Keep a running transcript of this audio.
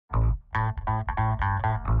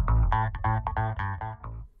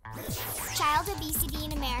Child obesity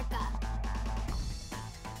in America.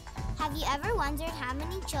 Have you ever wondered how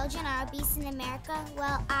many children are obese in America?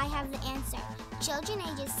 Well, I have the answer. Children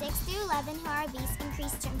ages 6 through 11 who are obese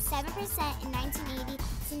increased from 7% in 1980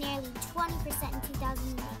 to nearly 20% in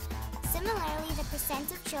 2008. Similarly, the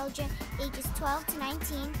percent of children ages 12 to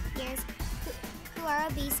 19 years who are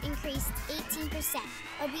obese increased 18%.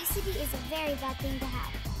 Obesity is a very bad thing to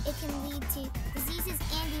have. It can lead to diseases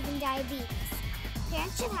and even diabetes.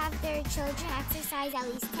 Parents should have their children exercise at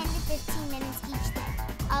least 10 to 15 minutes each day.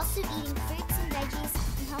 Also, eating fruits and veggies